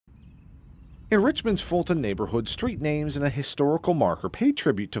In Richmond's Fulton neighborhood, street names and a historical marker pay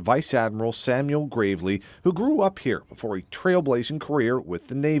tribute to Vice Admiral Samuel Gravely, who grew up here before a trailblazing career with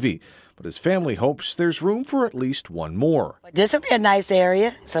the Navy. But his family hopes there's room for at least one more. This would be a nice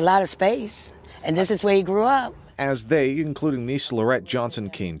area. It's a lot of space. And this is where he grew up. As they, including niece Lorette Johnson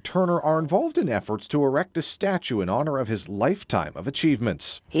Kane Turner, are involved in efforts to erect a statue in honor of his lifetime of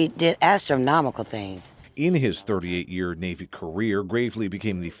achievements. He did astronomical things. In his 38-year Navy career, Gravely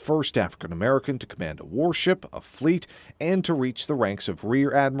became the first African-American to command a warship, a fleet, and to reach the ranks of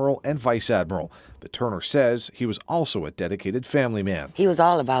Rear Admiral and Vice Admiral. But Turner says he was also a dedicated family man. He was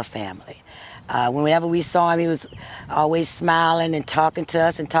all about family. Whenever we saw him, he was always smiling and talking to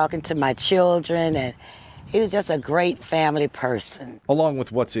us and talking to my children, and he was just a great family person. Along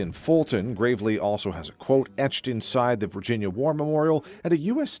with what's in Fulton, Gravely also has a quote etched inside the Virginia War Memorial and a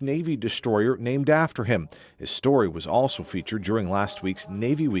U.S. Navy destroyer named after him. His story was also featured during last week's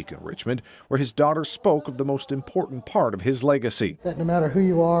Navy Week in Richmond, where his daughter spoke of the most important part of his legacy. That no matter who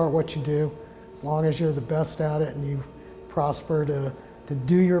you are or what you do, as long as you're the best at it and you prosper to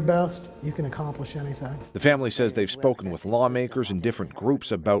do your best, you can accomplish anything. The family says they've spoken with lawmakers and different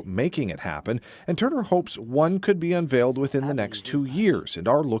groups about making it happen, and Turner hopes one could be unveiled within the next 2 years and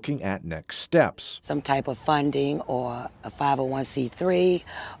are looking at next steps. Some type of funding or a 501c3,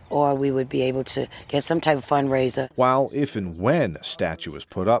 or we would be able to get some type of fundraiser. While if and when a statue is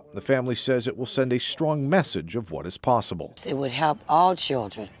put up, the family says it will send a strong message of what is possible. It would help all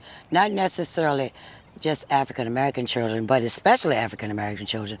children, not necessarily just African-American children, but especially African-American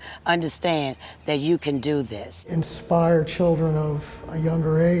children, understand that you can do this. Inspire children of a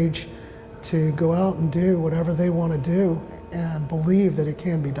younger age to go out and do whatever they want to do and believe that it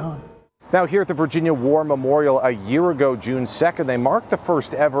can be done. Now here at the Virginia War Memorial a year ago, June 2nd, they marked the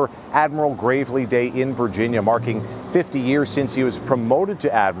first ever Admiral Gravely Day in Virginia, marking 50 years since he was promoted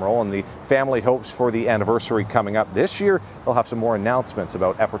to Admiral, and the family hopes for the anniversary coming up this year, they'll have some more announcements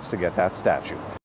about efforts to get that statue.